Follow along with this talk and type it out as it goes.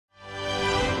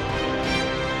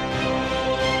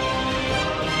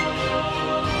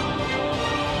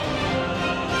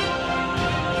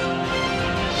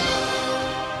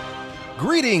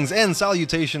Greetings and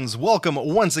salutations. Welcome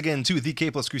once again to the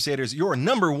Capeless Crusaders, your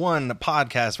number one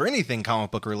podcast for anything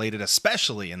comic book related,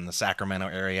 especially in the Sacramento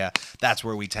area. That's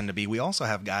where we tend to be. We also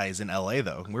have guys in LA,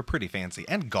 though. We're pretty fancy.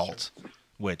 And Galt,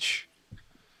 which...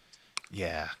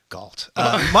 yeah, Galt.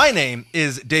 My name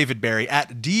is David Barry,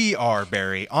 at Dr.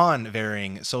 Barry on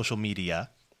varying social media.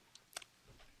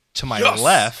 To my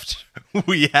left,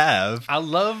 we have... I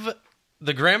love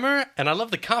the grammar, and I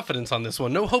love the confidence on this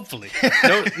one. No, hopefully.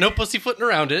 No pussyfooting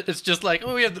around it. It's just like,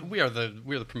 oh, we're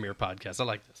the premier podcast. I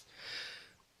like this.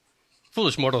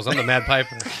 Foolish mortals, I'm the Mad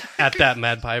Piper. At that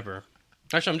Mad Piper.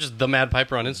 Actually, I'm just the Mad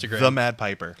Piper on Instagram. The Mad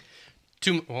Piper.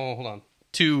 Hold on.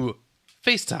 To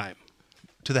FaceTime.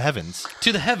 To the heavens.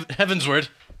 To the heavensward.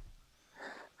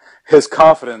 His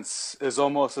confidence is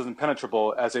almost as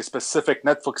impenetrable as a specific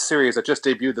Netflix series that just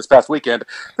debuted this past weekend.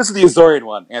 This is the Azorian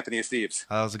one, Anthony and Steve's.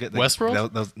 That was a good.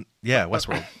 Westworld? Yeah,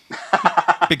 Westworld.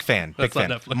 Big fan. Big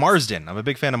fan. Netflix. Marsden. I'm a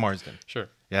big fan of Marsden. Sure.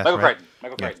 Yeah, Michael right?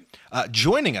 Crichton.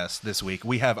 Joining us this week,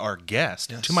 we have our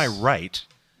guest. Yes. To my right.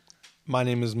 My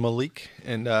name is Malik,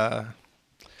 and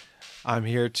I'm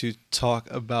here to talk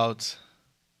about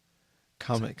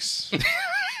comics.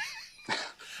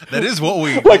 That is what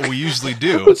we usually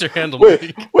do. What's your handle?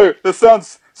 Wait, this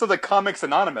sounds like Comics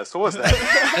Anonymous. What was that?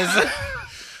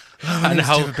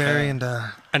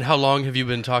 And how long have you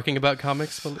been talking about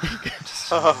comics, Malik?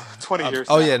 20 years.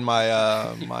 Oh yeah, and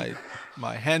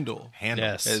my handle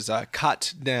Yes. is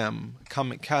Damn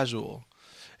Comic Casual,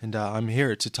 and I'm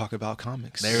here to talk about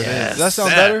comics. There it Yes. is. Does that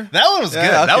sound better? That one was good.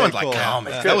 Yeah, that okay, one's cool. like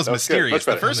comics. Yeah. That was That was good. mysterious.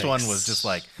 Much The first better. one was just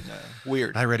like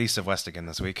Weird. I read East of West again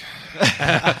this week.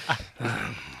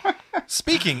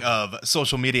 Speaking of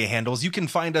social media handles, you can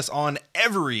find us on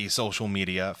every social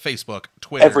media: Facebook,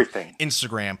 Twitter, Everything.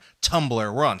 Instagram,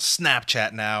 Tumblr. We're on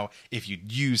Snapchat now. If you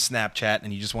use Snapchat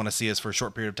and you just want to see us for a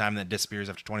short period of time and then it disappears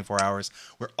after 24 hours,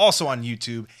 we're also on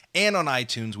YouTube and on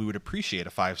iTunes. We would appreciate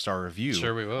a 5-star review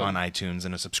Sure we would. on iTunes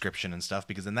and a subscription and stuff,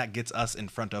 because then that gets us in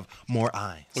front of more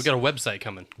eyes. We've got a website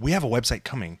coming. We have a website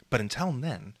coming, but until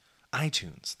then,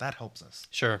 iTunes, that helps us.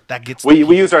 Sure. That gets We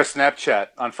use our Snapchat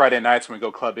on Friday nights when we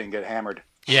go clubbing and get hammered.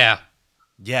 Yeah.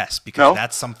 Yes, because No?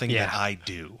 that's something that I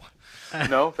do.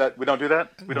 No, we don't do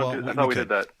that. We don't. Well, I thought we could.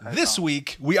 did that. This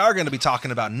week, we are going to be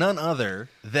talking about none other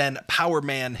than Power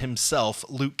Man himself,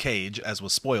 Luke Cage, as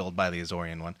was spoiled by the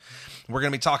Azorian one. We're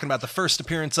going to be talking about the first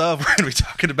appearance of. We're going to be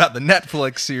talking about the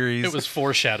Netflix series. It was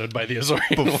foreshadowed by the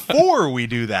Azorian. Before we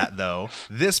do that, though,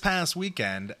 this past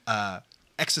weekend,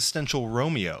 Existential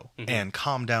Romeo and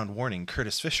Calm Down Warning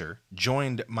Curtis Fisher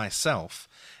joined myself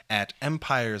at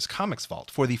Empire's Comics Vault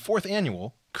for the 4th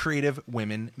annual Creative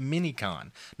Women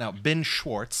Minicon. Now, Ben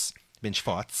Schwartz,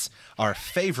 our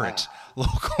favorite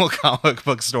local comic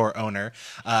book store owner,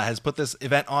 has put this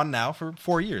event on now for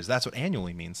 4 years. That's what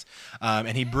annually means.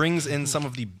 And he brings in some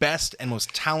of the best and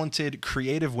most talented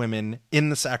creative women in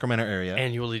the Sacramento area.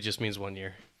 Annually just means 1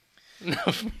 year.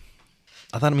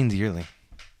 I thought it means yearly.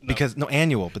 Because,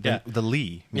 annual, but then the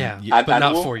Lee. Yeah, But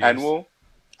not 4 years.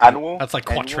 Annual. That's like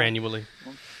quadrannually.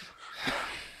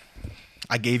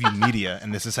 I gave you media,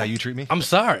 and this is how you treat me? I'm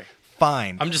sorry.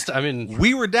 Fine.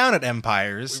 We were down at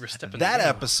Empires. We were stepping that down.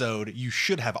 episode you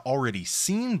should have already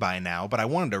seen by now, but I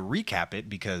wanted to recap it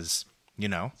because,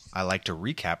 I like to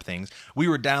recap things. We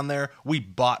were down there. We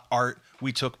bought art.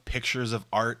 We took pictures of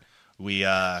art. We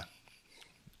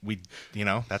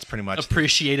that's pretty much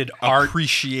Appreciated art.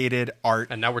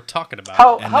 And And now we're talking about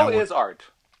it. How is art?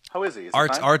 How is he? Is he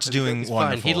fine? Art's doing Fine.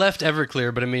 wonderful. He left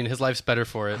Everclear, but his life's better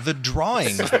for it. The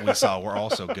drawings that we saw were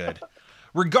also good.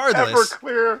 Regardless,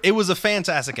 Everclear. it was a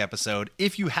fantastic episode.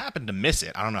 If you happen to miss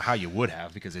it, I don't know how you would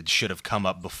have, because it should have come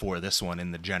up before this one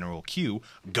in the general queue.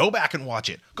 Go back and watch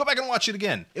it. Go back and watch it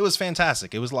again. It was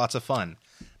fantastic. It was lots of fun.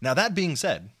 Now, that being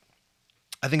said,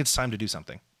 I think it's time to do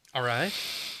something. All right.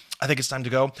 I think it's time to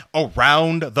go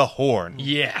around the horn.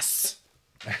 Yes.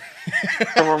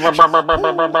 Now,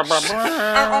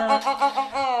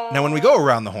 when we go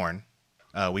around the horn,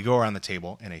 we go around the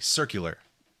table in a circular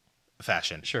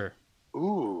fashion. Sure.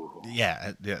 Ooh.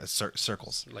 Yeah,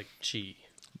 circles. Like chi.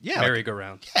 Yeah.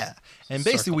 Merry-go-round. Yeah. And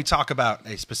basically, we talk about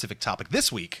a specific topic.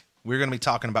 This week, we're going to be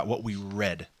talking about what we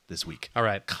read this week. All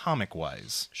right.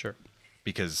 Comic-wise. Sure.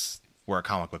 Because we're a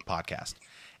comic book podcast.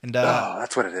 And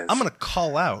That's what it is. I'm going to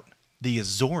call out the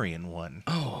Azorian one.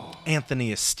 Oh.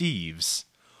 Anthony Steves.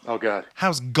 Oh, God.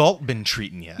 How's Galt been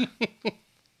treating you?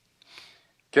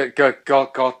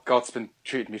 Galt's been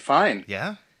treating me fine.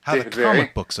 Yeah? How are the David comic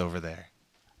Barry. books over there?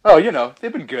 Oh,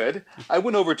 they've been good. I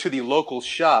went over to the local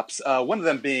shops, one of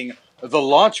them being the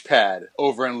Launchpad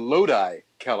over in Lodi,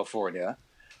 California.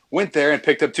 Went there and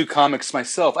picked up 2 comics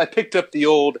myself. I picked up the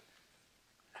old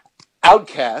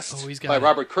Outcast he's got by it.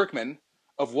 Robert Kirkman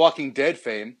of Walking Dead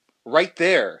fame right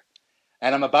there.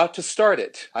 And I'm about to start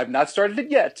it. I've not started it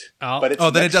yet, but it's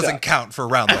then it next doesn't up. count for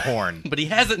Around the Horn. But he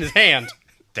has it in his hand.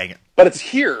 Dang it. But it's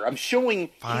here. I'm showing.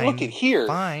 Fine. Look at here.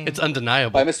 Fine. It's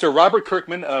undeniable. By Mr. Robert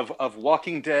Kirkman of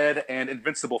Walking Dead and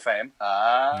Invincible fame. See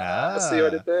what I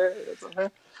did there? That's okay.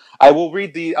 I'll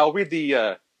read the what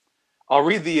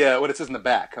it says in the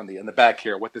back in the back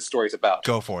here. What this story's about.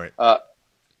 Go for it.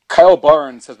 Kyle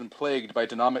Barnes has been plagued by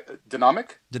demonic.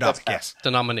 Yes.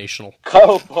 Denominational.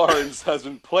 Kyle Barnes has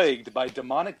been plagued by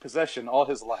demonic possession all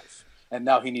his life, and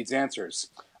now he needs answers.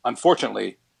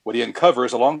 Unfortunately, what he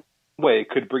uncovers along the way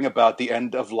could bring about the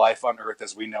end of life on Earth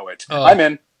as we know it. I'm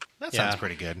in. That sounds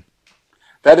pretty good.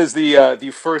 That is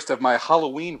the first of my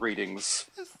Halloween readings.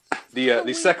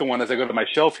 The second one, as I go to my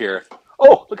shelf here.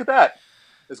 Oh, look at that!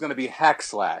 Is going to be Hack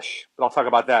Slash, but I'll talk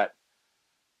about that.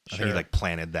 I think he like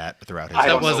planted that throughout his. I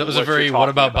That don't was know it was a what very you're what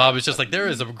talking about about. Bob? It's just like there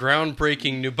is a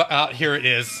groundbreaking new. Here it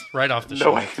is, right off the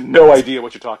shelf. No idea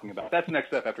what you're talking about. That's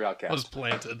next up after Outcast. Was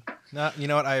planted. No, you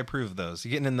know what? I approve of those.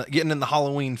 You're getting in the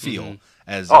Halloween feel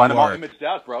as Oh, you and I'm all are. imaged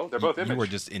out, bro. They're both imaged. You are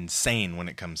just insane when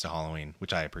it comes to Halloween,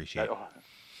 which I appreciate.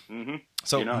 Mm-hmm.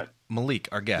 So, you know it. Malik,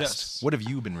 our guest, Yes. what have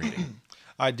you been reading?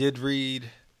 I did read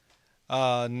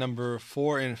number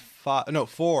 4 and 5. No,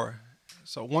 4.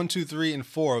 So 1, 2, 3, and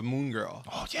 4 of Moon Girl.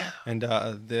 Oh yeah, And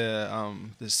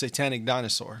the Satanic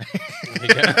Dinosaur.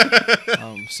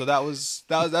 Yeah. So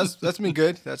that's been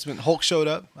good. That's been Hulk showed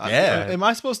up. Yeah. Am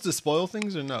I supposed to spoil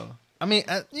things or no? I mean,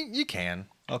 you can.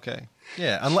 Okay.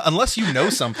 Yeah, unless you know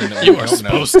something that You we are don't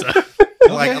know. supposed to.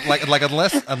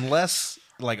 Like unless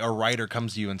like a writer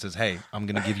comes to you and says, "Hey, I'm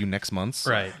going to give you next month's."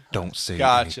 Right. Don't say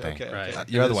Gotcha. anything. Okay. Right.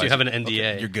 You're otherwise you have an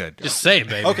NDA. You're good. Just say it,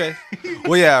 baby. Okay.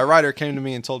 Well, yeah, a writer came to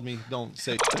me and told me don't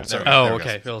say. Sorry. Oh, There we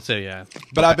okay. Well, so yeah.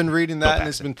 But I've been reading that, and past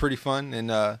it's it. been pretty fun,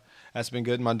 and that's been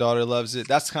good. My daughter loves it.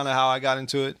 That's kind of how I got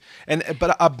into it.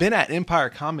 But I've been at Empire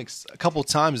Comics a couple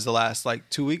times the last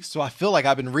 2 weeks, so I feel like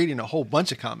I've been reading a whole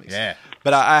bunch of comics. Yeah.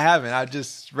 But I haven't. I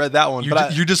just read that one.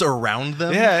 You're just around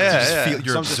them. yeah. You just yeah. feel,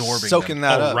 you're So I'm just absorbing soaking them.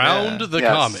 that up. Around yeah. the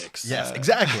Yes. comics. Yes,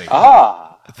 exactly.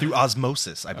 Through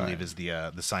osmosis, I believe is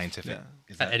the scientific. Yeah.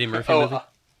 Is that, Eddie Murphy movie.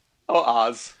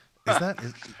 Oz. is that?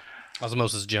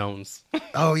 Osmosis Jones.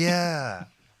 Oh yeah.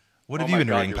 What have Oh you my been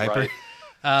God, reading, you're Piper?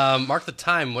 right. Mark the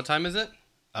time. What time is it?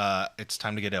 It's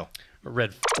time to get ill.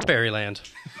 Read Fairyland.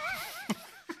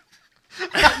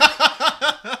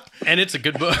 And it's a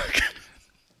good book.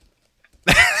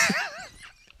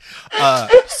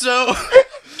 So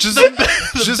Just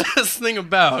the best thing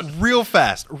about real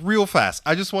fast.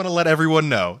 I just want to let everyone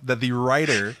know that the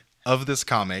writer of this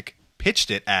comic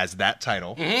pitched it as that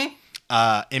title.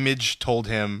 Image told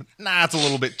him, "Nah, it's a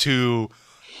little bit too,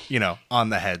 on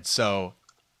the head." So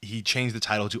he changed the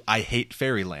title to "I Hate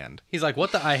Fairyland." he's like,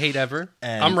 what the I hate ever?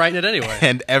 And- I'm writing it anyway.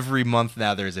 And every month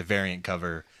now there's a variant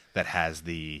cover that has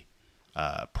the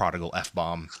prodigal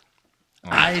F-bomb.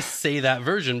 I say that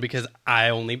version because I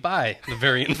only buy the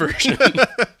variant version.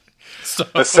 So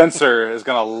The censor is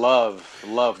gonna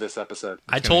love this episode.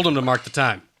 I told him to mark the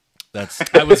time. That's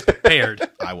I was prepared.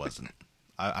 I wasn't.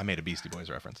 I made a Beastie Boys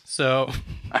reference. So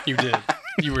you did.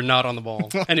 You were not on the ball.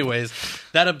 Anyways,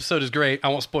 that episode is great. I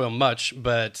won't spoil much,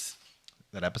 but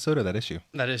That episode or that issue?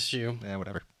 that issue, Yeah,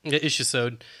 whatever. the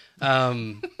issue-sode.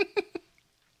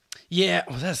 Yeah,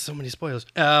 well, that's so many spoilers.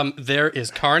 There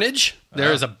is carnage.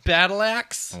 There is a battle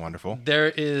axe. Wonderful.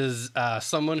 There is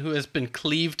someone who has been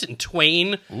cleaved in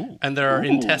twain, and there are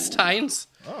intestines.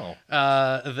 Oh.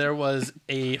 There was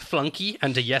a flunky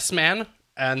and a yes man,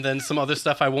 and then some other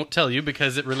stuff I won't tell you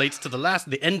because it relates to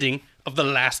the ending of the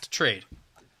last trade.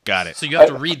 Got it. So you have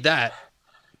to read that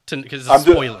because it's a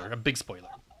spoiler, a big spoiler.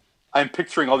 I'm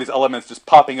picturing all these elements just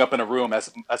popping up in a room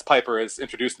as Piper is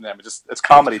introducing them. It's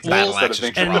comedy to me Battle instead of axes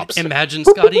being And drops. imagine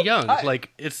Scotty Young.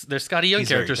 They're Scotty Young He's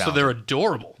very characters, so they're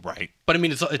adorable. Right. But I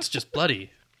mean, it's just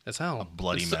bloody as hell. A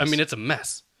bloody I mess. mean, it's a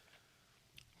mess.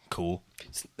 Cool.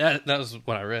 That was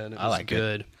what I read. It was like it.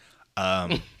 good.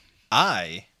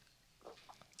 I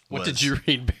What was, did you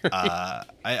read, Barry?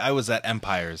 I was at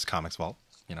Empire's Comics Vault,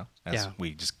 as Yeah.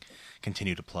 we just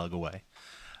continue to plug away.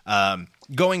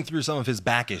 Going through some of his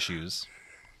back issues,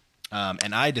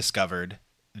 and I discovered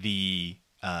the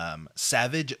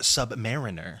Savage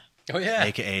Submariner, Oh yeah.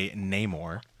 aka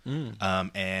Namor,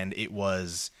 and it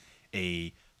was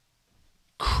a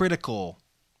critical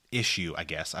issue, I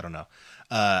guess, I don't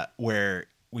know, where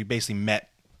we basically met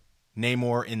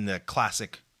Namor in the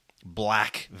classic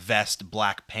black vest,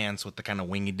 black pants with the kind of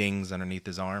wingy dings underneath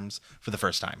his arms for the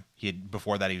first time.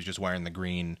 Before that he was just wearing the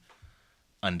green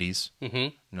undies.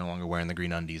 Mm-hmm. No longer wearing the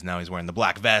green undies. Now he's wearing the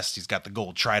black vest. He's got the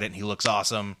gold trident. He looks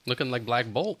awesome. Looking like Black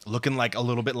Bolt. Looking like a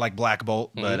little bit like Black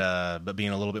Bolt, but being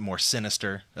a little bit more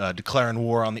sinister. Declaring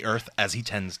war on the Earth as he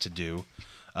tends to do.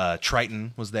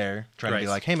 Triton was there, trying to be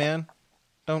like, "Hey man,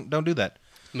 don't do that."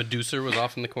 Medusa was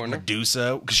off in the corner.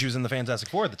 Medusa, because she was in the Fantastic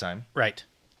Four at the time, Right.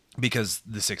 because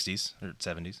the 60s or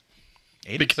 70s,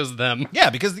 80s. Because them.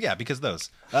 Because those.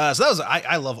 So that was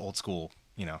I love old school,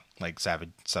 like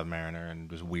Savage Submariner and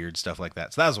just weird stuff like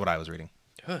that. So that was what I was reading.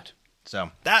 Good.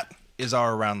 So that is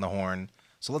our Around the Horn.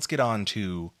 So let's get on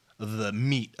to the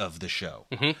meat of the show,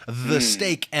 the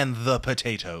steak and the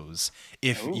potatoes,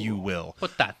 if you will.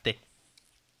 Potate.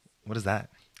 What is that?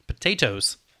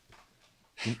 Potatoes.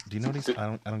 Do you know what he's?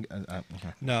 I don't. Okay.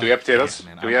 No. Do we have potatoes?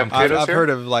 Man, Do we have I've potatoes here? heard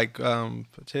of like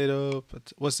potato.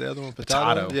 What's the other one?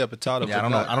 Potato. Yeah, potato. Yeah,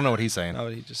 I don't know what he's saying. Oh,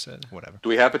 he just said. Whatever. Do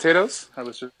we have potatoes? I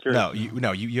was just curious.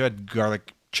 No, you had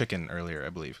garlic chicken earlier, I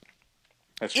believe.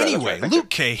 That's right, Anyway, that's right.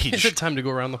 Luke Is it Cage time to go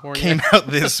around the horn? came out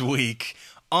this week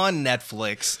on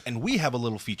Netflix, and we have a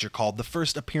little feature called The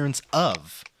First Appearance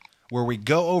Of, where we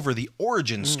go over the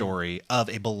origin story of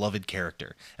a beloved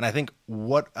character. And I think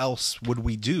what else would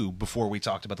we do before we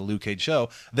talked about the Luke Cage show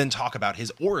than talk about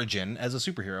his origin as a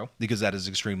superhero, because that is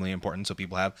extremely important so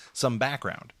people have some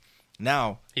background.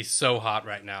 Now, He's so hot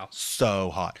right now.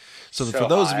 so hot. So, So for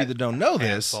those of hot. you that don't know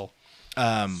this, Handful.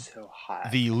 So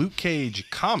hot. the Luke Cage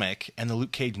comic and the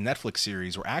Luke Cage Netflix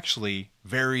series were actually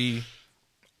very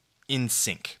in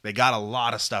sync. They got a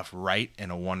lot of stuff right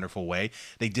in a wonderful way.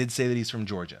 They did say that he's from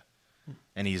Georgia.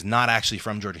 And he's not actually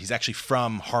from Georgia. He's actually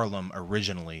from Harlem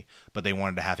originally, but they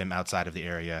wanted to have him outside of the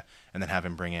area and then have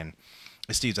him bring in.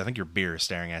 Steve, I think your beer is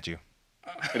staring at you.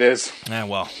 It is.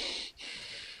 Well,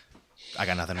 I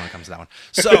got nothing when it comes to that one.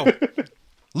 So,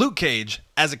 Luke Cage,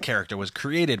 as a character, was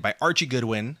created by Archie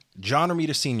Goodwin, John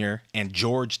Romita Sr., and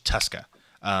George Tuska.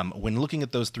 When looking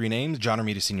at those three names, John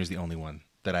Romita Sr. is the only one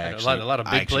that I actually a lot of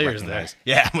I big actually players there. recognize.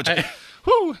 Yeah.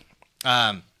 Whoo!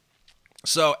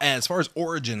 So, as far as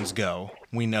origins go,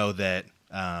 we know that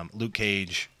Luke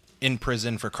Cage, in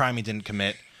prison for a crime he didn't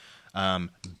commit,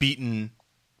 beaten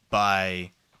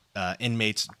by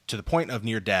inmates to the point of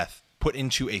near death, put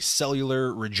into a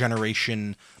cellular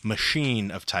regeneration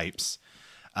machine of types.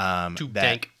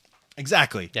 Tank.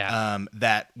 Exactly. Yeah.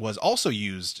 That was also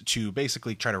used to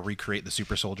basically try to recreate the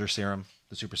super soldier serum,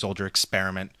 the super soldier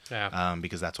experiment, Yeah.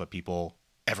 because that's what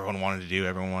everyone wanted to do.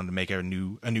 Everyone wanted to make a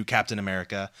new Captain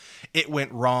America. It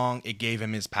went wrong. It gave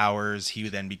him his powers. He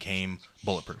then became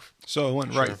bulletproof. So it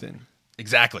went right then.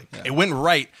 Exactly. Yeah. It went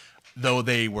right, though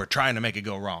they were trying to make it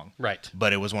go wrong. Right.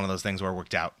 But it was one of those things where it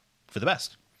worked out for the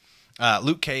best.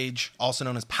 Luke Cage, also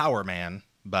known as Power Man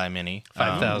by many.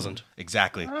 5,000.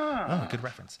 Exactly. Oh, good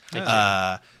reference.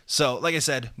 So, like I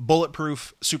said,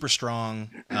 bulletproof, super strong,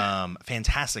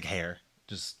 fantastic hair,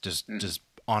 just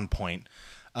on point.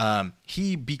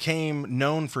 He became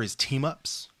known for his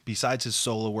team-ups. Besides his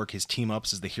solo work, his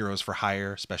team-ups as the Heroes for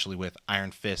Hire, especially with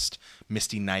Iron Fist,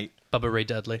 Misty Knight. Bubba Ray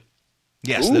Dudley.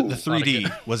 Yes, Ooh. the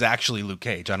 3D was actually Luke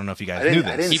Cage. I don't know if you guys knew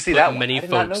this. I didn't He see put that one. many I did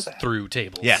not know folks that. through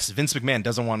tables. Yes, Vince McMahon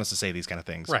doesn't want us to say these kind of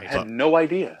things. Right. I had But no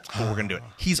idea. we're going to do it.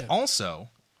 He's also,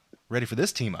 ready for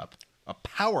this team up, a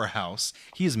powerhouse.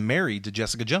 He is married to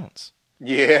Jessica Jones.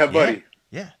 Yeah, buddy.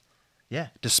 Yeah.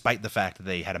 Despite the fact that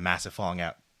they had a massive falling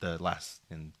out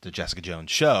in the Jessica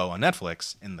Jones show on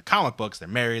Netflix. In the comic books, they're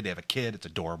married. They have a kid. It's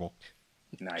adorable.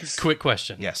 Nice. Quick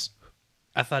question. Yes.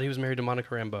 I thought he was married to Monica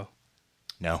Rambeau.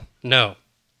 No. No.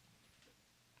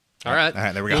 All right.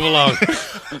 There we go. Move along.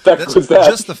 That's was that.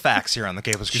 just the facts here on the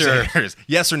Capeless Sure. Crusaders.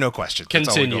 Yes or no question. That's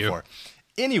all we Continue. go for.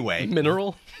 Anyway,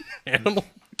 Mineral? Animal?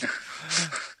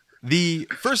 the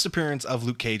first appearance of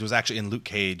Luke Cage was actually in Luke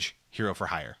Cage Hero for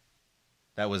Hire.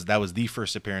 That was the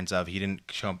first appearance of. He didn't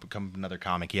come another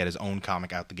comic. He had his own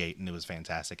comic out the gate, and it was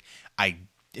fantastic. I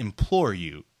implore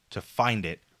you to find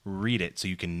it, read it, so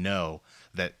you can know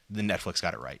that the Netflix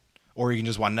got it right, or you can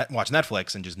just watch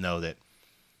Netflix and just know that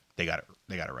they got it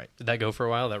right. Did that go for a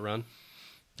while, that run?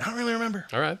 I don't really remember.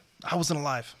 All right. I wasn't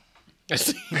alive. I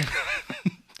see.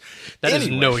 That is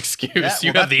Anyway, no excuse.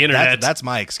 You well, have the internet. That's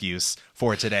my excuse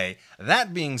for today.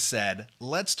 That being said,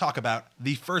 let's talk about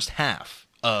the first half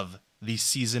of the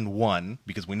season 1,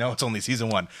 because we know it's only season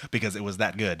 1 because it was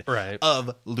that good, Right.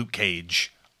 of Luke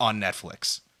Cage on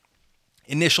Netflix.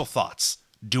 Initial thoughts.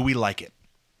 Do we like it?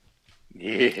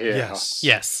 Yeah.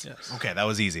 Yes. Okay, that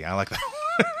was easy. I like that.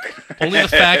 Only the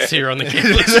facts here on the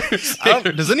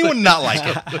Capeless. Does anyone not like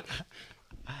it?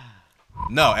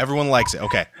 No, everyone likes it.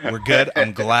 Okay, we're good.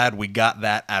 I'm glad we got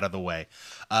that out of the way.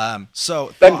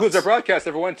 So That concludes our broadcast,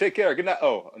 everyone. Take care. Good night.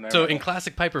 Oh, never So mind. in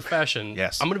classic Piper fashion,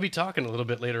 Yes. I'm going to be talking a little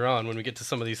bit later on when we get to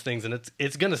some of these things, and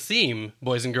it's going to seem,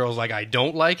 boys and girls, like I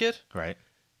don't like it. right.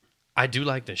 I do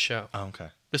like this show. Oh, okay.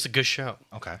 This is a good show.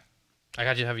 Okay. I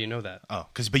got to have you know that. Oh,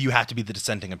 but you have to be the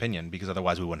dissenting opinion because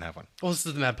otherwise we wouldn't have one. Well, this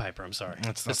is the Mad Piper. I'm sorry.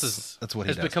 That's what he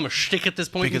has does. become a shtick at this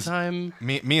point Because in time.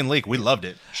 Me and Leek, we loved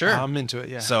it. Sure. I'm into it.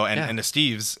 Yeah. So Yeah. and to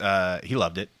Steve's, he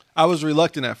loved it. I was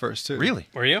reluctant at first too. Really?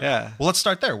 Were you? Yeah. Well, let's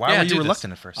start there. Why Yeah, were do you this.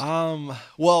 reluctant at first?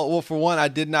 Well, for one, I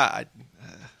didn't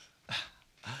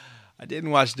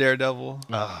watch Daredevil.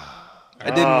 I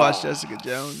didn't watch Jessica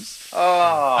Jones.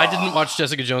 I didn't watch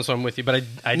Jessica Jones, so I'm with you. But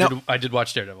I did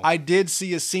watch Daredevil. I did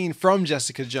see a scene from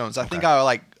Jessica Jones. I think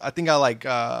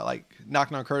I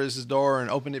knocked on Curtis's door and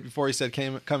opened it before he said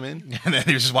come in. And then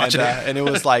he was just watching it. And it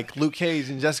was like Luke Cage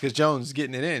and Jessica Jones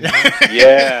getting it in.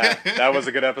 Yeah, that was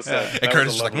a good episode. That And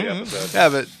Curtis was a was like, lovely episode. Yeah,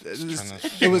 but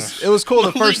it was cool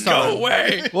the first time. Go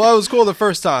away. Well, it was cool the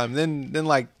first time. Then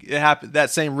like it happened. That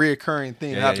same reoccurring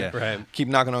thing Yeah, happened. yeah. Right. Keep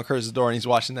knocking on Curtis's door and he's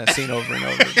watching that scene over and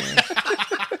over again.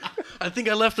 I think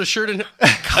I left a shirt in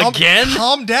again.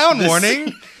 Calm down,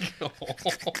 Warning.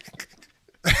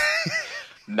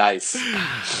 Nice.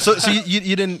 So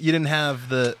you didn't have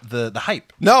the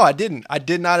hype. No, I didn't. I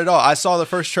did not at all. I saw the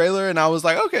first trailer and I was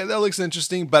like, okay, that looks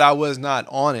interesting, but I was not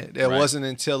on it. It Right. wasn't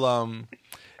until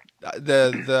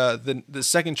the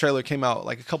second trailer came out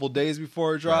like a couple days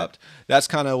before it dropped. That's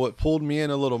kind of what pulled me in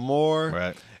a little more.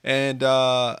 Right. And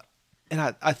I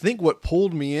think what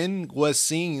pulled me in was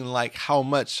seeing like how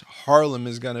much Harlem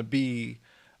is gonna be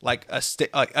like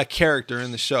a character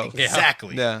in the show. Yeah.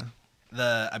 Exactly. Yeah.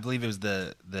 I believe it was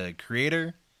the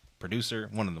creator, producer,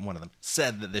 one of them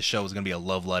said that this show was going to be a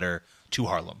love letter to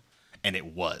Harlem, and it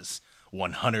was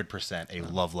 100% a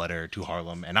love letter to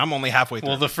Harlem. And I'm only halfway through.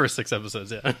 Well, the first 6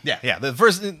 episodes, yeah. Yeah. The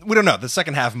first, we don't know. The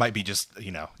second half might be just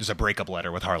a breakup letter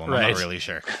with Harlem. I'm Right. not really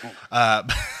sure.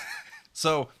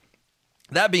 So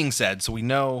that being said, so we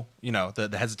know,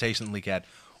 the hesitation that Leak had.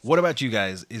 What about you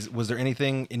guys? Was there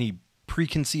any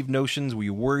preconceived notions? Were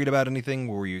you worried about anything?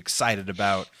 What were you excited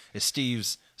about?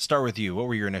 Steve's, start with you. What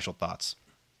were your initial thoughts?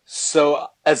 So,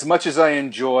 as much as I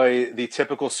enjoy the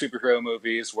typical superhero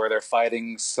movies where they're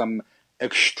fighting some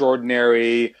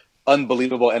extraordinary,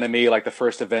 unbelievable enemy like the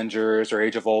first Avengers or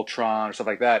Age of Ultron or stuff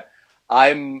like that,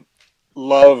 I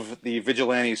love the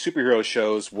vigilante superhero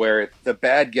shows where the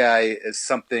bad guy is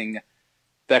something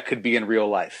that could be in real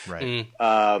life. Right.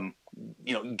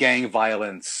 Gang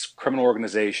violence, criminal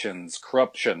organizations,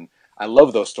 corruption. I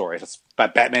love those stories. That's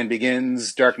Batman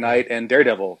Begins, Dark Knight, and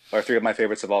Daredevil are 3 of my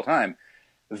favorites of all time.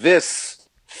 This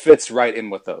fits right in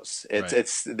with those.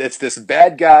 It's this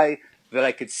bad guy that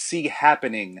I could see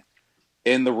happening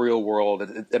in the real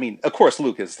world. I mean, of course,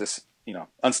 Luke is this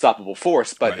unstoppable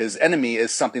force, but his enemy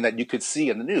is something that you could see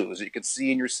in the news, you could see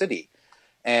in your city,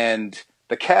 and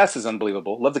the cast is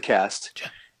unbelievable. Love the cast.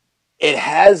 It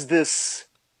has this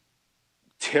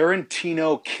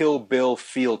Tarantino Kill Bill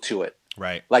feel to it.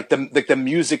 Right. Like the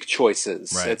music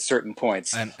choices at certain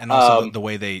points. And also the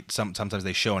way they sometimes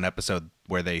they show an episode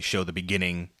where they show the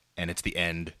beginning and it's the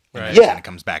end. And Right. then it kind of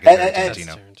comes back at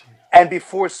Tarantino. And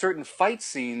before certain fight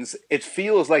scenes, it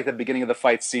feels like the beginning of the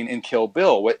fight scene in Kill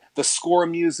Bill. With the score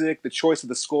music, the choice of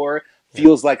the score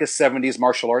feels like a 70s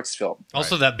martial arts film.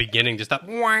 Also, that beginning, just that.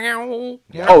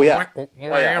 Oh, yeah.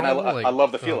 And I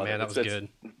love the feel of it. Man, that was good.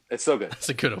 It's so good. It's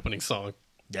a good opening song.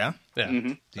 Yeah? Yeah,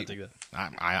 Mm-hmm. I dig that.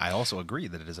 I also agree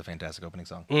that it is a fantastic opening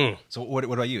song. Mm. So what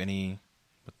about you? Any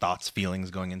thoughts, feelings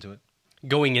going into it?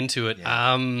 Going into it,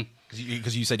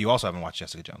 Because you said you also haven't watched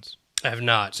Jessica Jones. I have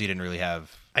not. So you didn't really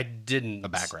have I didn't a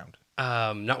background.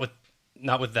 Not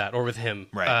with that or with him.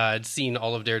 Right. I'd seen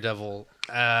all of Daredevil.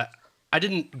 I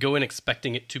didn't go in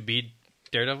expecting it to be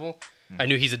Daredevil. I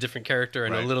knew he's a different character. I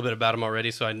know a little bit about him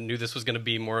already, so I knew this was going to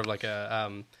be more of like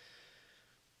a.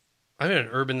 I'm in an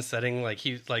urban setting. Like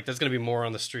there's going to be more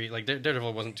on the street. Like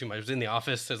Daredevil wasn't too much. It was in the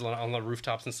office, there's on the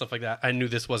rooftops and stuff like that. I knew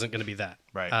this wasn't going to be that.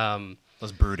 Right.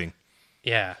 Less brooding.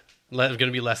 Yeah, there's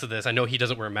going to be less of this. I know he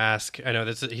doesn't wear a mask. I know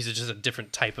he's just a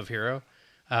different type of hero.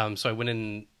 So I went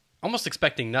in almost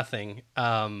expecting nothing.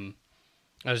 I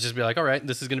was just be like, all right,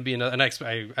 this is going to be another. And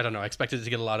I don't know. I expected it to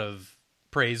get a lot of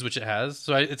praise, which it has.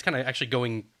 So it's kind of actually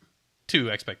going to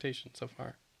expectation so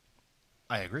far.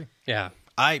 I agree. Yeah.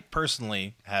 I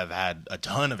personally have had a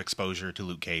ton of exposure to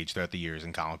Luke Cage throughout the years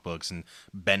in comic books, and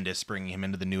Bendis bringing him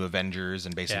into the New Avengers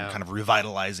and basically kind of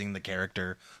revitalizing the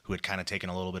character who had kind of taken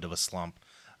a little bit of a slump.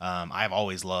 I've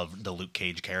always loved the Luke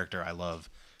Cage character. I love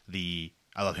the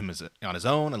I love him on his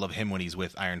own. I love him when he's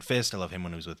with Iron Fist. I love him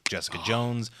when he's with Jessica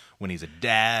Jones. When he's a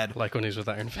dad. Like when he's with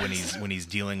Iron Fist. When he's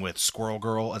dealing with Squirrel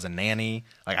Girl as a nanny.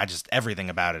 Like everything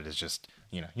about it is just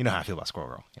you know how I feel about Squirrel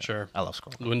Girl. You know, Sure. I love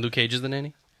Squirrel Girl. When Luke Cage is the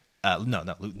nanny. No,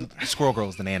 Squirrel Girl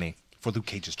is the nanny for Luke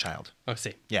Cage's child. Oh, I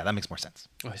see. Yeah, that makes more sense.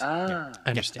 Oh, I see. Ah. I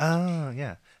understand. Oh,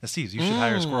 yeah. Now, Steve, you should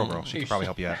hire a Squirrel Girl. She could probably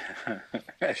help you out.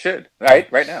 I should. Right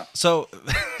now. So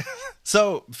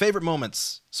favorite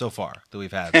moments so far that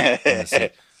we've had in this scene.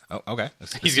 Oh, okay.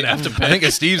 He's gonna have to pick. I think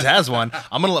Steve's has one.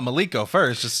 I'm gonna let Malik go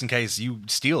first, just in case you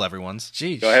steal everyone's.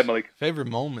 Jeez. Go ahead, Malik. Favorite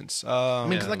moments. I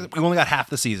mean, 'cause, like, we only got half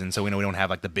the season, so we know we don't have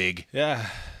like the big. Yeah.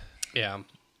 Yeah.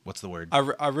 What's the word?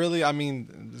 I really, I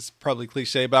mean, it's probably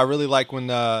cliche, but I really like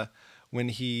when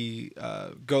he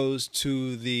goes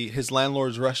to his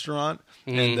landlord's restaurant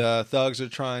and the thugs are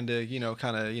trying to,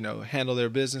 kind of, handle their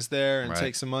business there and Right.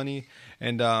 take some money.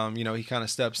 And, he kind of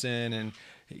steps in and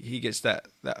he gets that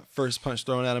first punch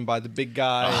thrown at him by the big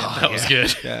guy. That was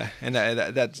good. Yeah. And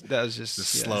that was just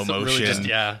The yeah. slow Some motion. really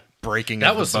just breaking.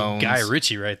 That of was the some bones. Guy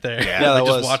Ritchie right there. Yeah. Yeah, that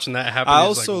just was. watching that happen. I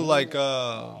is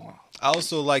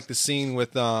also like the scene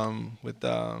with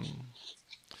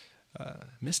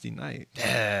Misty Knight.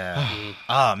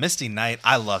 Yeah. Misty Knight.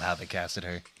 I love how they casted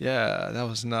her. Yeah, that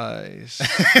was nice.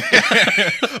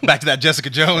 Back to that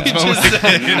Jessica Jones moment. just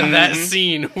that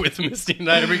scene with Misty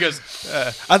Knight where he goes,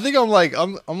 I think I'm like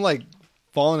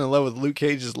falling in love with Luke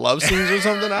Cage's love scenes or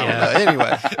something. I don't know.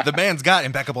 Anyway, The man's got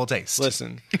impeccable taste.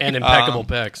 listen. and impeccable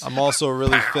pecs. I'm also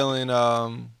really feeling.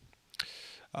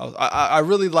 I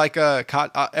really like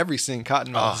every scene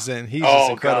Cottonmouth's in. He's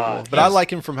just incredible. God. But I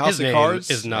like him from House His of name Cards.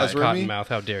 is not as Remy. Cottonmouth.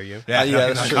 How dare you? Yeah, Yeah, no,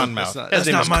 that's not true. Cottonmouth. That's not- His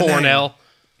name not is my name. Cornell.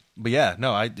 But yeah,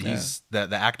 no, he's the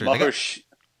actor. They got-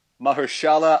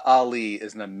 Mahershala Ali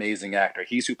is an amazing actor.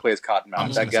 He's who plays Cottonmouth. I'm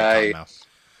just That gonna say guy, Cottonmouth.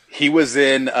 he was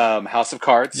in House of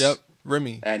Cards. Yep,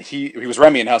 Remy. And he was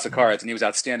Remy in House of Cards, and he was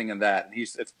outstanding in that. And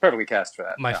it's perfectly cast for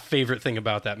that. My Yeah. favorite thing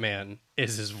about that man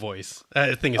is his voice.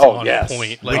 That thing is Oh, on yes.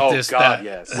 point. Like Oh, this, God, that,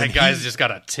 yes. that When guy's just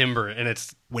got a timbre, and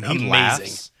it's When he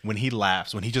amazing.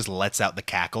 laughs, when he just lets out the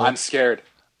cackle. I'm scared.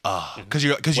 Because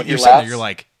you're When he sitting there, laughs- you're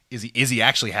like, is he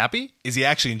actually happy? Is he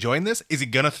actually enjoying this? Is he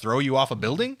gonna throw you off a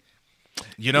building?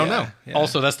 You don't know. Yeah.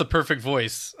 Also, that's the perfect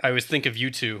voice. I always think of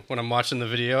you two when I'm watching the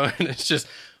video, and it's just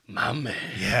my man.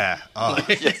 Yeah. Oh,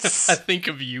 Yes. I think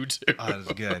of you two. that was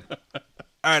good.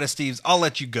 All right, Steves, I'll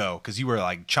let you go because you were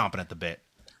like chomping at the bit.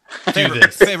 Do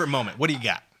this. Favorite moment? What do you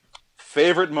got?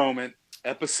 Favorite moment,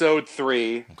 episode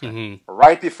 3, Mhm.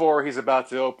 right before he's about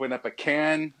to open up a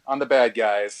can on the bad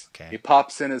guys. Okay. He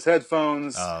pops in his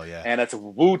headphones. Oh, yeah. And it's There it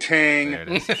Wu-Tang,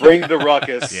 is. Bring the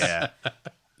Ruckus. Yeah.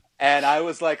 And I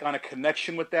was like on a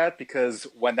connection with that because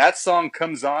when that song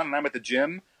comes on and I'm at the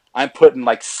gym, I'm putting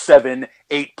like 7,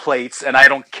 8 plates, and I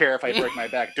don't care if I break my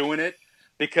back doing it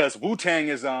because Wu-Tang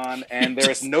is on and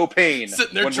there is no pain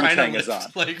Sitting there when trying Wu-Tang to is lift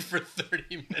on. like for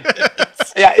 30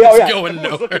 minutes. Yeah. going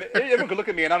Everyone could look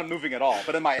at me and I'm not moving at all.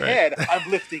 But in my head,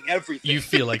 I'm lifting everything. You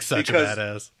feel like such Because- a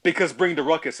badass. Because Bring the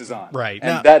Ruckus is on. Right.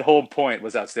 And Now- that whole point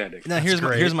was outstanding. Now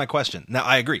great. here's my question. Now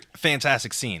I agree.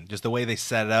 Fantastic scene. Just the way they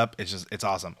set it up, it's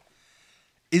awesome.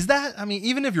 Is that, I mean,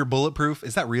 even if you're bulletproof,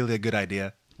 is that really a good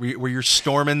idea? Where you're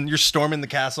storming the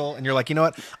castle and you're like, you know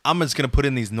what? I'm just gonna put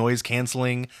in these noise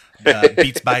canceling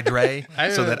Beats by Dre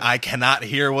so that I cannot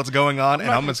hear what's going on,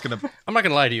 and I'm just gonna. I'm not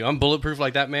gonna lie to you. I'm bulletproof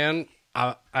like that man.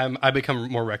 I become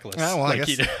more reckless. Yeah, well, I like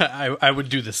guess- I would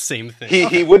do the same thing.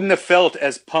 He wouldn't have felt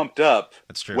as pumped up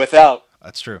That's true. without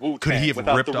That's true. Wu-Tang, Could he have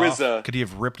without ripped the off? RZA. Could he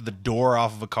have ripped the door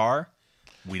off of a car?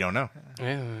 We don't know.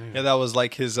 Yeah. Yeah, that was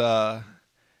like his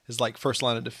like first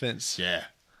line of defense. Yeah,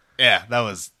 that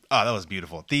was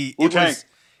beautiful. Wu-Tang.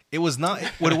 It was not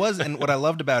what it was, and what I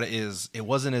loved about it is it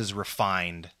wasn't as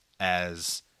refined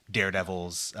as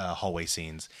Daredevil's hallway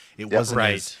scenes. It wasn't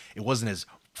right. it wasn't as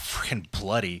freaking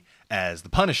bloody as the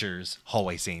Punisher's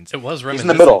hallway scenes. It was in the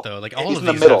reminiscent middle. though. Like all He's of in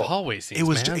the these middle. have hallway scenes. It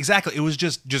was man. exactly. It was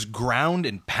just ground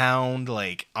and pound.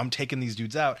 Like I'm taking these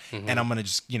dudes out, Mm-hmm. and I'm gonna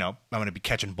just I'm gonna be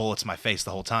catching bullets in my face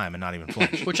the whole time and not even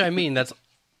flinch. Which I mean,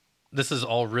 this is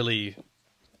all really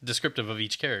descriptive of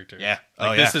each character. Yeah.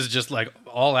 Like, Oh, this yeah. is just like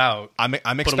all out. I'm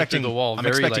through expecting the wall. I'm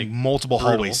Very, expecting like, multiple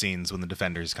brutal. hallway scenes when the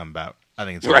Defenders come about. I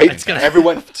think it's Right? fantastic.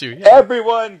 Everyone, to, yeah.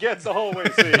 everyone gets a hallway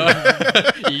scene.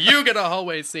 You get a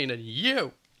hallway scene, and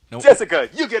you. Jessica,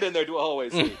 you get in there, do a hallway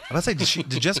scene. I was say, did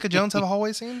Jessica Jones have a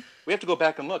hallway scene? We have to go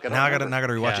back and look. Now I gotta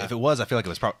rewatch Yeah. it. If it was, I feel like it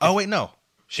was probably. Oh wait, no,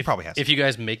 she probably has. If you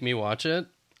guys make me watch it,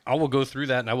 I will go through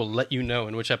that, and I will let you know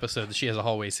in which episode she has a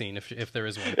hallway scene, if there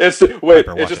is one. It's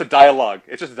just a dialogue.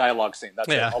 It's just a dialogue scene. That's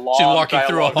Yeah. it. A long She's walking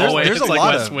through a dialogue. hallway. There's a It's like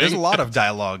lot West of Wing. there's a lot of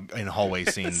dialogue in hallway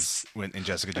scenes in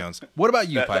Jessica Jones. What about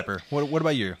you, Piper? What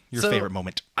about your So, favorite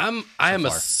moment? I am a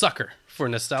far? sucker for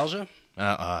nostalgia.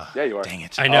 Yeah, you are. Dang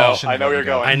it! I know. I know where you're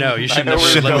going. I know. You should know never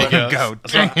where you're let me going. go. Go.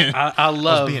 So Dang it. I I was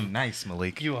love being nice,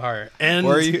 Malik. you are. And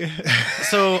Where are you?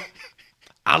 so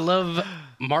I love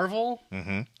Marvel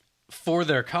Mm-hmm. for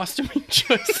their costuming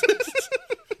choices.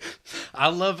 I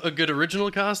love a good original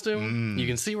costume. You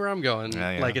can see where I'm going.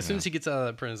 Yeah, yeah, like as soon as he gets out of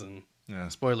that prison. Yeah.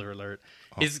 Spoiler alert.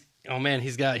 He's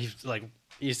like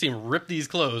you see him rip these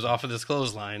clothes off of this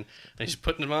clothesline, and he's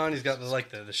putting them on. He's got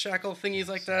the shackle thingies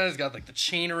like that. He's got like the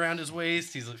chain around his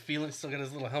waist. He's like still got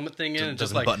his little helmet thing in, and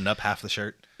just Doesn't like button up half the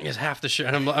shirt. he has half the shirt.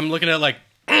 And I'm looking at it like,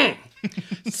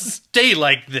 stay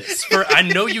like this. I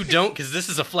know you don't, because this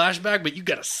is a flashback, but you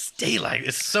gotta stay like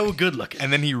this. It's so good looking.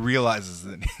 And then he realizes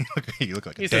that you look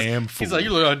like a He says- damn fool. He's like,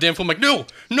 you look like a damn fool. I'm like, no,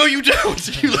 you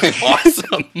don't. You look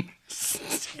awesome.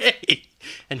 Stay.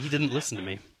 And he didn't listen to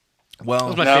me. That well,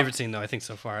 was my No. favorite scene, though. I think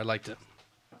so far. I liked it.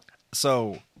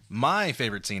 so my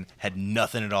favorite scene had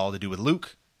nothing at all to do with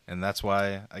Luke, and that's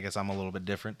why I guess I'm a little bit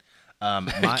different.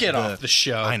 Get off the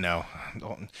show. I know.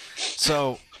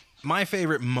 So my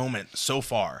favorite moment so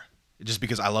far, just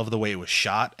because I love the way it was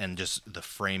shot and just the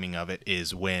framing of it,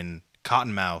 is when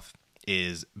Cottonmouth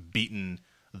is beating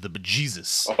the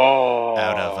bejesus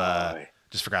out of I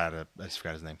just forgot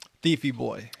his name. Thiefy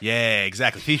boy. Yeah,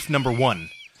 exactly. Thief number one.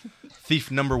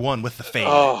 Thief number one with the fade.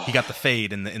 He got the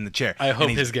fade in the chair. I hope And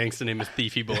he's- his gangster name is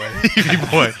Thiefy Boy.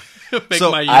 Thiefy boy. Make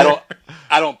So, my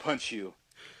I don't punch you.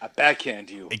 I backhand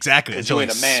you. Exactly. 'Cause Until you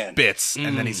he ain't a man. spits,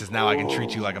 and then he says, "Now I can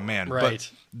treat you like a man." Right.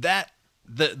 But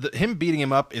the him beating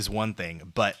him up is one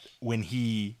thing, but when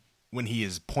he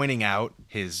is pointing out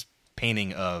his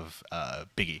painting of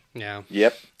Biggie, Yeah.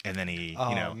 Yep. and then he,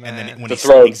 Oh, and then man. when The he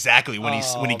throne. exactly when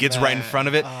he gets right in front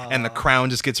of it, and the crown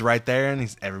just gets right there,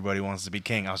 and everybody wants to be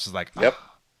king. I was just like, Yep.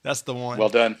 That's the one. Well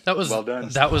done. That was well done.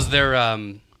 That was their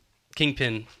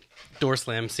Kingpin door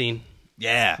slam scene.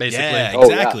 yeah, Basically. yeah, Oh,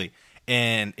 yeah. exactly.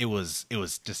 And it was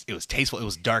tasteful. It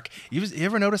was dark. You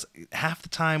ever notice half the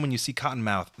time when you see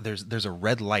Cottonmouth, there's a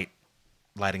red light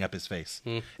lighting up his face.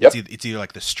 Yep. It's either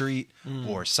like the street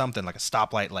or something like a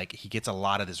stoplight. Like he gets a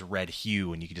lot of this red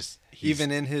hue, and you can just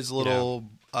Even in his little,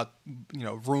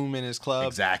 room in his club.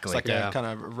 Exactly. It's like Yeah. a kind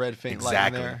of red faint light in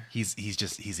exactly. there.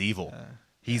 He's evil.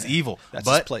 He's evil. That's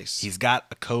but his place. he's got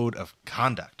a code of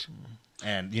conduct,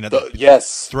 and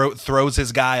Yes. throws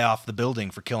his guy off the building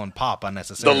for killing Pop The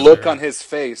unnecessarily. look on his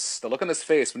face. The look on his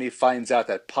face when he finds out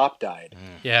that Pop died,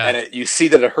 Yeah. and you see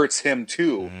that it hurts him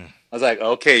too. I was like,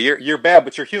 okay, you're bad,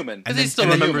 but you're human. Because he then- still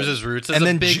and then- remembers his roots. There's and a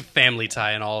then big Ju- family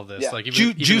tie in all of this. Yeah. Like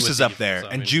Juice with is up Thief, there, so,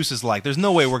 I and mean- Juice is like, "There's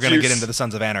no way we're gonna Juice. get into the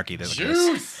Sons of Anarchy like Juice.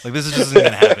 this. Like this is just isn't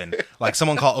gonna happen." Like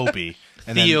someone call Opie,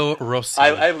 and then Theo Rossi.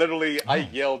 I literally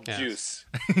yelled Yeah. juice.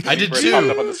 I did Where it popped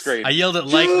too. up on the screen. I yelled it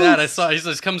like that. I saw he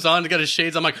just comes on, he got his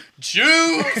shades. I'm like,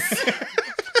 Juice!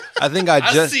 I think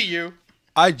I see you.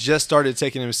 I just started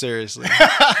taking him seriously.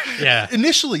 Yeah.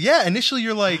 initially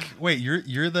you're like, "Wait,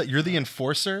 you're the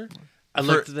enforcer." I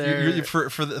looked there. Now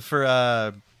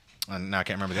I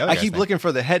can't remember the other. I guy's keep name. looking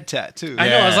for the head tat too. I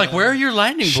know. I was like, where are your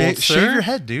lightning bolts, Shave sir? your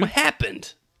head, dude. What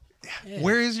happened?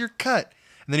 Where is your cut?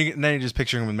 And then you're just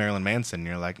picturing him with Marilyn Manson. And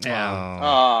you're like, Yeah.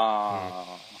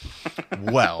 "Oh,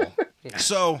 Aww. well."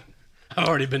 So I've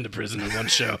already been to prison in one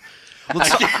show.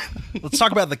 let's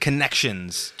talk about the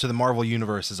connections to the Marvel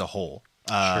universe as a whole.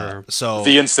 Sure. So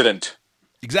The incident.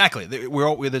 exactly,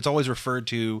 it's always referred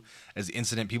to as the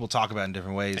incident. People talk about it in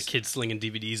different ways. A kid slinging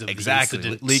DVDs of Exactly. the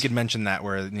incident. Lee could mention that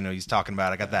where he's talking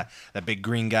about I got that big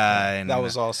green guy and That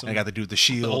was awesome. And I got the dude with the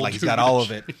shield. old Like he's dude got with all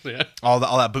the of it, shield, yeah. all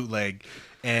that bootleg.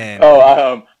 And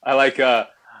Oh, I like.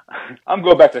 I'm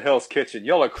going back to Hell's Kitchen.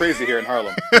 Y'all are crazy here in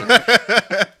Harlem.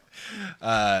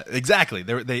 exactly,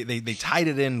 they tied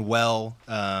it in well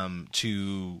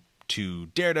to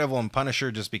Daredevil and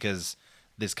Punisher, just because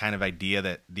this kind of idea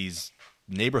that these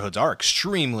neighborhoods are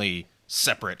extremely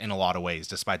separate in a lot of ways,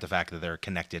 despite the fact that they're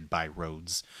connected by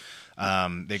roads.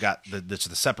 They got the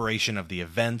separation of the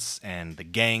events and the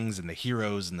gangs and the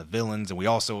heroes and the villains, and we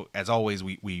also, as always,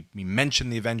 we mention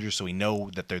the Avengers, so we know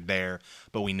that they're there,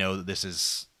 but we know that this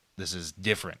is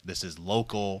different. This is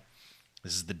local.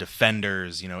 This is the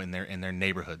Defenders, in their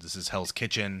neighborhoods. This is Hell's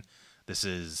Kitchen. This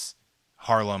is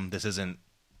Harlem. This isn't,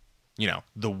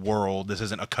 the world. This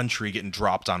isn't a country getting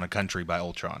dropped on a country by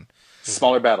Ultron.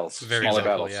 Smaller battles. Very Smaller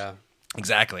local, battles. yeah.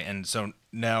 Exactly. And so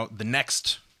now the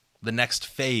next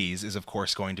phase is, of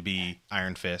course, going to be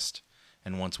Iron Fist.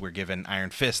 And once we're given Iron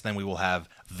Fist, then we will have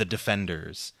the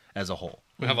Defenders as a whole.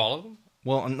 We have all of them.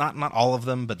 Well, not all of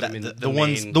them, but I mean, the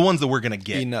ones that we're gonna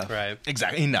get Enough. Right.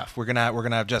 Exactly, enough. We're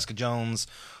gonna have Jessica Jones.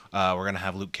 We're gonna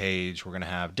have Luke Cage. We're gonna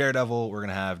have Daredevil. We're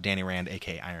gonna have Danny Rand,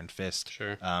 aka Iron Fist.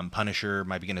 Sure. Punisher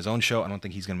might be getting his own show. I don't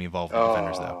think he's gonna be involved with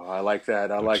Defenders though. I like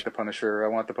that. I like the Punisher. I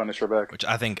want the Punisher back. Which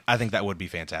I think that would be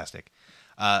fantastic.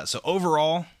 So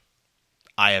overall,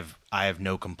 I have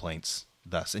no complaints.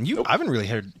 Thus, and I haven't really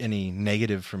heard any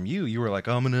negative from you. You were like,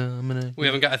 oh, I'm gonna. We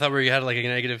haven't got. I thought we had like a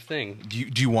negative thing. Do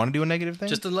you want to do a negative thing?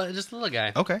 Just a little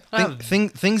guy. Okay.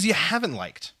 Things you haven't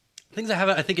liked. Things I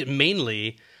haven't. I think it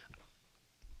mainly.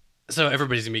 So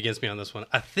everybody's gonna be against me on this one.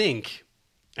 I think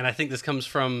this comes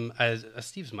from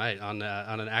Steve's might on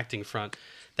an acting front.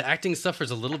 The acting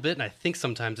suffers a little bit, and I think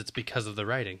sometimes it's because of the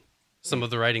writing. Some of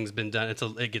the writing's been done.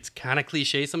 It gets kind of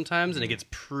cliche sometimes, and it gets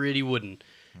pretty wooden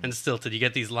and stilted. You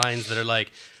get these lines that are like,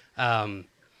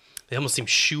 they almost seem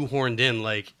shoehorned in.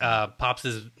 Like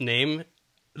Pops' name,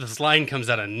 this line comes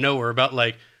out of nowhere about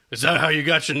like, is that how you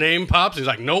got your name, Pops? He's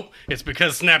like, nope, it's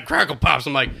because Snap Crackle Pops.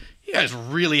 I'm like, you guys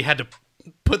really had to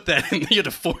put that in. You had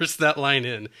to force that line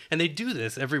in, and they do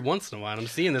this every once in a while. I'm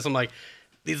seeing this. I'm like,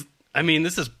 this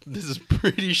is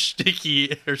pretty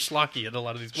sticky or schlocky at a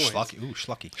lot of these points. Schlocky. Ooh,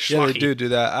 schlocky. Yeah, they do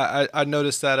that. I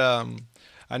noticed that.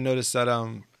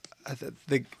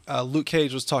 Luke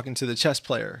Cage was talking to the chess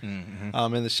player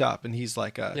in the shop, and he's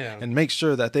like, and make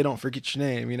sure that they don't forget your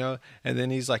name, And then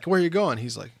he's like, where are you going?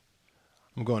 He's like,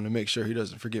 I'm going to make sure he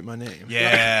doesn't forget my name.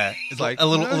 Yeah, it's like a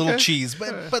little cheese,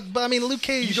 but I mean, Luke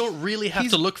Cage. You don't really have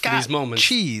to look for these moments.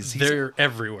 Cheese, they're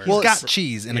everywhere. Well, he's got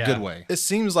cheese in a good way. It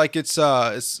seems like it's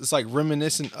like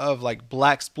reminiscent of like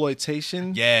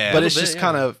blaxploitation. Yeah, but it's just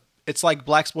kind of. It's like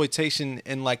blaxploitation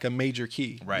in like a major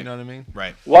key. Right. You know what I mean?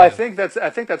 Right. Well, I think that's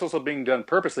also being done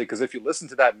purposely, because if you listen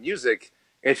to that music,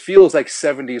 it feels like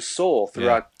 70s soul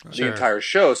throughout the entire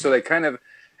show. So they kind of,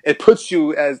 it puts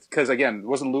you because again,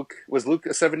 was Luke a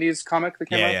 70s comic that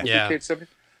came out? Yeah. Luke Cage 70s?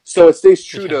 So it stays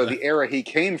true to the era he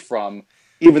came from,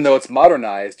 even though it's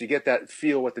modernized. You get that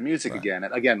feel with the music again,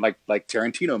 and again, like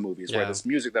Tarantino movies, where this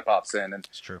music that pops in and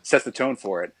sets the tone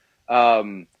for it.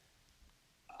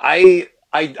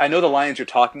 I know the lines you're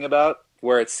talking about,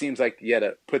 where it seems like you had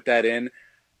to put that in.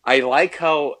 I like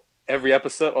how every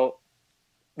episode,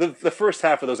 the first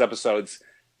half of those episodes,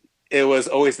 it was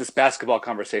always this basketball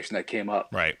conversation that came up.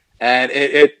 Right. And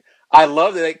I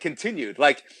love that it continued.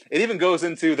 Like, it even goes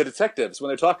into the detectives when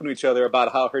they're talking to each other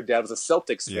about how her dad was a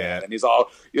Celtics fan. Yeah. And he's all,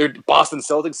 you're a Boston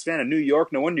Celtics fan in New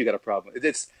York? No wonder you got a problem.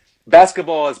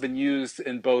 Basketball has been used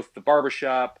in both the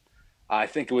barbershop, I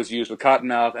think it was used with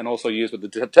Cottonmouth, and also used with the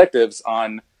detectives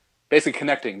on basically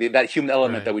connecting that human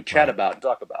element that we chat about and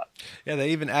talk about. Yeah, they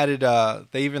even added,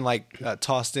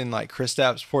 tossed in like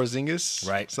Kristaps Porzingis.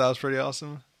 Right. So that was pretty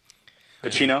awesome.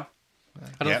 Pacino?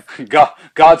 Yeah.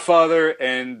 Godfather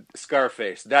and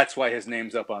Scarface. That's why his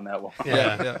name's up on that one.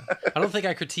 Yeah. I don't think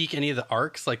I critique any of the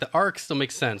arcs. Like, the arc still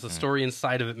makes sense. The story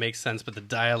inside of it makes sense, but the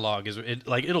dialogue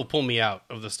it'll pull me out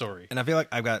of the story. And I feel like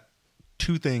I've got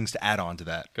two things to add on to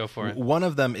that. Go for it. One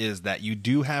of them is that you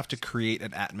do have to create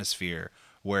an atmosphere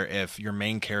where if your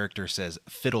main character says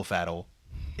fiddle faddle,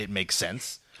 it makes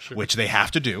sense, which they have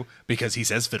to do because he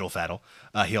says fiddle faddle.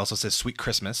 He also says sweet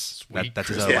Christmas. That's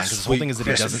his other line. 'Cause the whole thing is that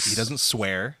he doesn't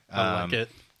swear. I like it.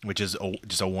 Which is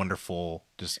just a wonderful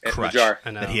In crutch the jar.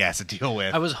 that he has to deal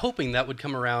with. I was hoping that would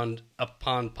come around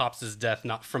upon Pops' death,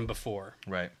 not from before.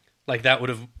 Right. Like, that would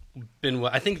have been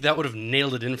what I think that would have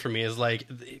nailed it in for me. Is like,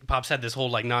 Pops had this whole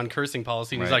like non-cursing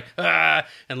policy, and he's like,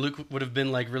 and Luke would have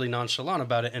been like really nonchalant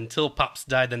about it until Pops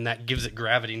died. Then that gives it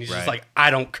gravity, and he's just like, I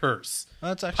don't curse.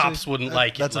 Well, that's actually, Pops wouldn't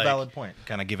like it. That's like, a valid point.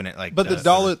 Kind of giving it like, but the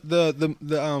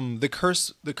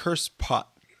curse pot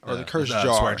or the curse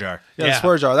jar, swear jar. Yeah, the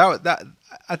swear jar. That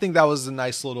I think that was a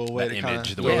nice little way that to kind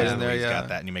image, of the way throw it in there. he's got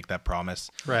that, and you make that promise,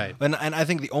 right? And I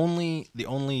think the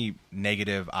only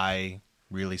negative I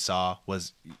really saw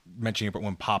was mentioning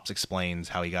when Pops explains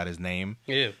how he got his name.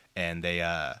 Yeah. And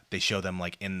they show them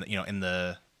like in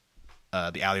the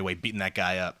alleyway beating that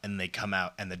guy up, and they come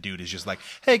out and the dude is just like,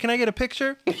 hey, can I get a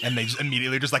picture? And they just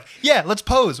immediately just like, yeah, let's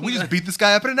pose. We just beat this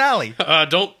guy up in an alley.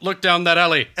 Don't look down that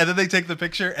alley. And then they take the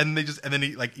picture, and then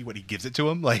he like, he gives it to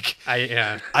him. Like,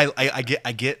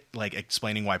 I get like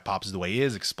explaining why Pops is the way he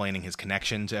is, explaining his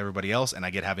connection to everybody else, and I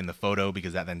get having the photo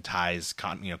because that then ties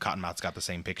Cottonmouth's got the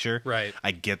same picture. Right.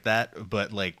 I get that,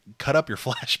 but like, cut up your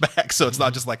flashback so it's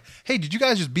not just like, hey, did you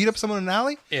guys just beat up someone in an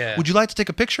alley? Yeah. Would you like to take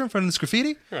a picture in front of this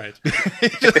graffiti? Right.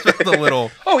 Just felt a little.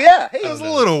 Oh yeah, hey, It was a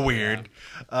little weird,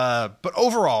 but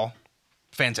overall,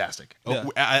 fantastic. Yeah.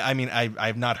 I mean,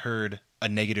 I've not heard a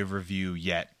negative review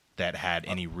yet that had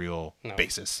any real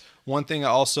basis. One thing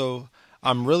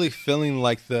I'm really feeling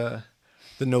like the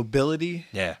the nobility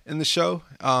Yeah. in the show.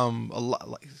 A lot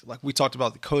like we talked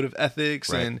about the code of ethics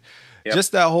Right. and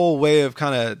just that whole way of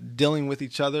kind of dealing with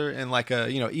each other in like a,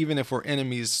 even if we're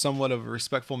enemies, somewhat of a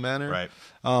respectful manner. Right.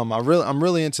 I'm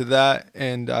really into that,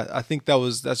 and I think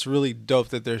that's really dope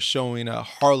that they're showing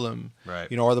Harlem,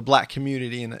 Right. or the black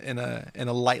community in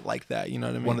a light like that. You know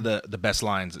what I mean? One of the best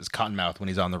lines is Cottonmouth when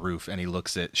he's on the roof and he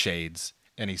looks at Shades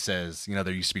and he says,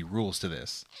 there used to be rules to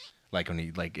this. Like when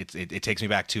he it takes me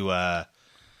back to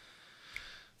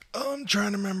I'm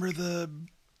trying to remember the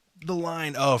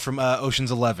line from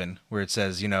Ocean's 11 where it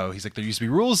says, he's like, there used to be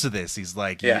rules to this. He's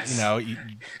like, Yes.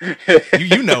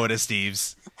 you know it as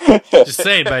Steve's. Just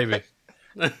say it, baby.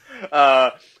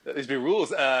 There's be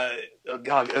rules.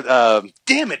 God,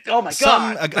 damn it! Oh my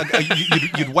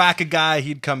god! You'd whack a guy,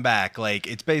 he'd come back. Like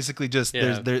it's basically just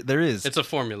there is. It's a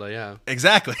formula, yeah.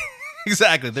 Exactly.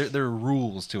 Exactly. There are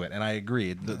rules to it, and I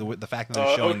agree. The fact that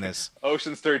they're showing this.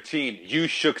 Ocean's 13, you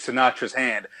shook Sinatra's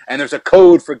hand, and there's a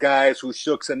code for guys who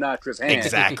shook Sinatra's hand.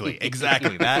 Exactly.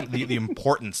 That the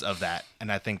importance of that,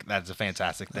 and I think that's a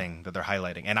fantastic thing that they're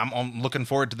highlighting. And I'm looking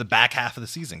forward to the back half of the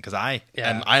season because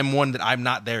I'm one that I'm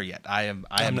not there yet. I'm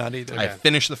not either. I Okay.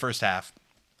 finished the first half.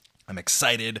 I'm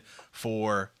excited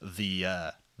for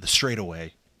the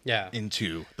straightaway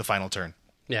into the final turn.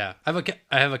 Yeah, I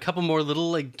have a couple more little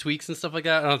like tweaks and stuff like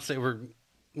that. I don't say we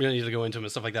don't need to go into them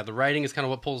and stuff like that. The writing is kind of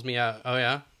what pulls me out. Oh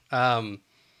yeah, I'm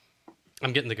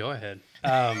getting the go ahead.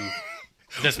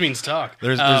 This means talk.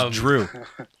 There's Drew.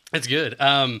 It's good.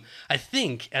 I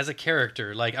think as a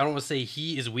character, like I don't want to say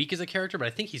he is weak as a character, but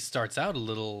I think he starts out a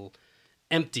little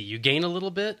empty. You gain a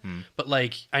little bit, but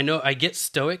like I get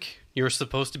stoic. You're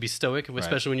supposed to be stoic,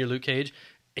 especially when you're Luke Cage.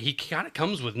 He kind of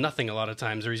comes with nothing a lot of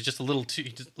times, or he's just a little too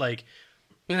like.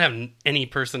 He doesn't have any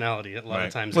personality a lot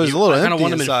of times. Well, he's a little I kinda empty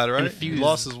want him inside, right? infused. He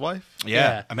lost his wife.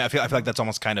 Yeah. I mean, I feel like that's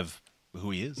almost kind of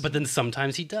who he is. But then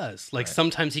sometimes he does. Like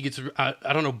sometimes he gets, I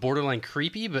don't know, borderline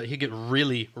creepy, but he get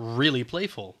really, really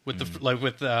playful with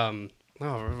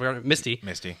Misty.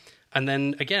 Misty. And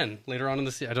then again later on in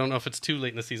the season, I don't know if it's too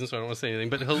late in the season, so I don't want to say anything.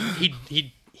 But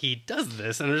he does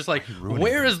this, and I'm just like,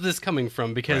 where is this coming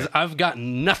from? Because I've got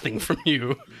nothing from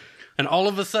you, and all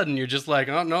of a sudden you're just like,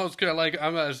 oh no, it's kind of like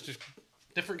I'm just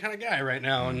different kind of guy right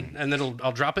now, and then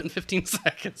I'll drop it in 15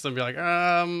 seconds and be like,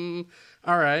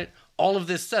 all right. All of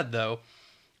this said, though,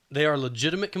 they are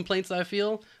legitimate complaints. I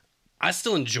feel I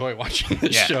still enjoy watching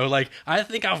this show. Like I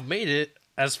think I've made it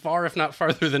as far, if not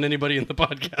farther, than anybody in the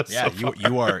podcast. Yeah, so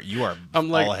you are. I'm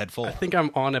like, all ahead full. I think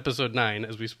I'm on episode 9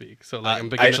 as we speak. So like I'm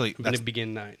going to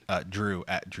begin 9. Drew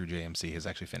at Drew JMC has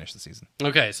actually finished the season.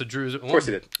 Okay, so Drew's. Of course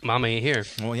he did. Mama ain't here.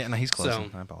 Well, yeah, no, he's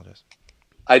closing. So- I apologize.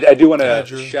 I do want to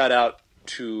Drew. shout out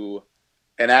to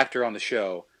an actor on the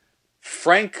show,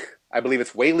 Frank, I believe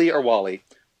it's Whaley or Wally,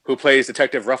 who plays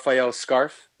Detective Raphael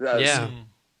Scarf.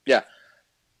 Yeah.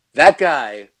 That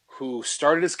guy who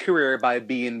started his career by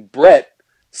being Brett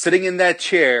sitting in that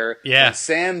chair when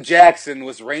Sam Jackson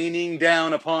was raining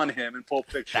down upon him in Pulp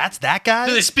Fiction. That's that guy?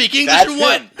 Do they speak English That's or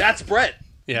what? him. That's Brett.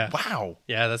 Yeah. Wow.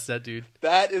 Yeah, that's that dude.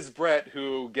 That is Brett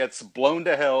who gets blown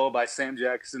to hell by Sam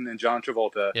Jackson and John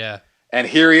Travolta. Yeah. And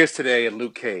here he is today in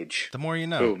Luke Cage. The more you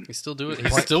know. Boom. He's still doing it.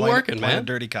 He's still working, Playing a man.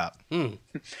 dirty cop.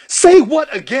 Say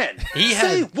what again?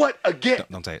 Say what again?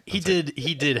 Don't say it.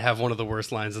 He did have one of the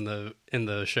worst lines in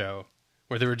the show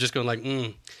where they were just going like,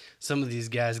 some of these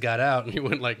guys got out, and he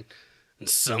went like, and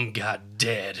some got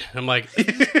dead. I'm like,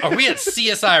 are we at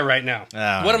CSI right now?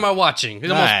 What am I watching? He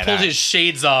almost pulled his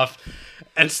shades off,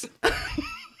 and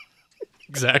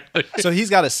exactly. So he's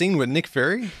got a scene with Nick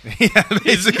Fury. Yeah,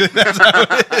 basically that's how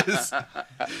it is.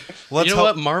 You know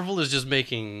what? Marvel is just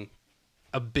making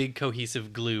a big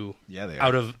cohesive glue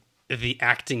out of the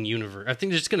acting universe. I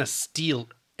think they're just going to steal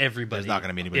everybody. There's not going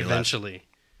to be anybody eventually. left.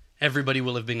 Everybody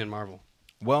will have been in Marvel.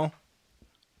 Well,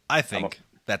 I think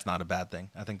that's not a bad thing.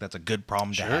 I think that's a good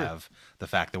problem to have. The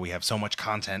fact that we have so much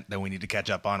content that we need to catch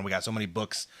up on. We got so many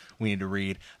books we need to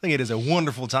read. I think it is a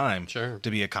wonderful time to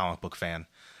be a comic book fan.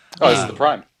 Oh, this is the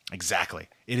prime. Exactly.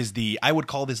 It is I would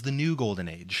call this the new golden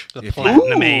age. The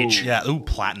platinum age. Yeah,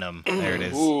 platinum. There it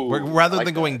is. Ooh, Rather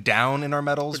than going down in our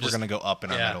metals, we're going to go up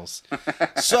in our metals.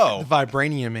 So,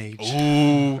 Vibranium age.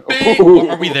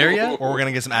 Are we there yet? Or we're going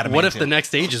to get some adamantium. What if the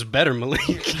next age is better, Malik?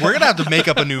 We're going to have to make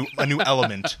up a new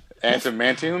element.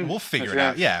 Adamantium? We'll figure it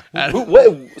out. Yeah.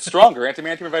 What, stronger,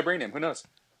 adamantium or vibranium? Who knows?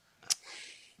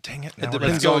 Dang it! It Now we're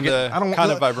depends gonna on go the I don't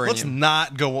kind of Let's vibranium.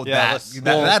 not go with Yeah,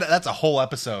 that. That's a whole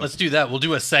episode. Let's do that. We'll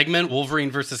do a segment,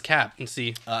 Wolverine versus Cap, and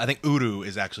see. I think Uru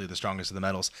is actually the strongest of the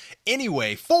metals.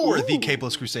 Anyway, for the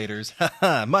Capeless Crusaders,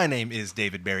 my name is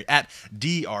David Barry at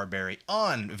Dr. Barry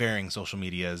on varying social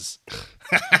medias.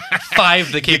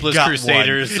 5 the Capeless got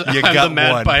Crusaders. one. You I'm got the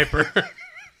Mad one. Piper.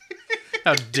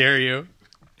 How dare you?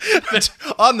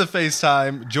 On the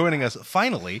FaceTime, joining us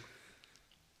finally.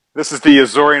 This is the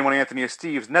Azorian one, Anthony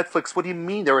Steves. Netflix, what do you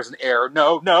mean there was an error?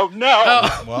 No.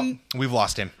 Oh. Well, we've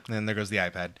lost him. And there goes the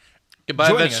iPad. Goodbye,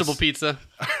 Joining vegetable us. pizza.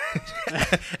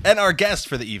 And our guest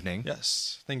for the evening.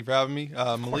 Yes. Thank you for having me,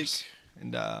 Malik,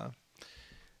 and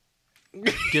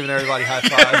giving everybody high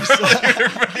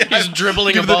fives. He's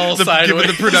dribbling a ball sideways. Giving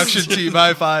the production team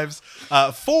high fives.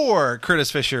 For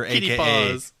Curtis Fisher, Kitty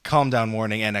a.k.a. paws. Calm Down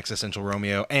Warning and Existential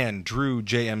Romeo, and Drew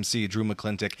JMC, Drew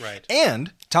McClintock, Right.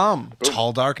 and Tom.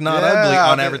 Tall, Dark, Not Yeah, Ugly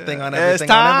on it- everything, on it's everything,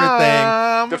 on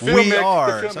time. The everything. We filmic,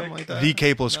 are the filmic. Something like that. the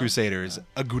Capeless Crusaders.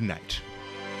 A good night.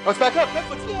 Let's back up.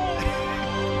 Netflix. Yay!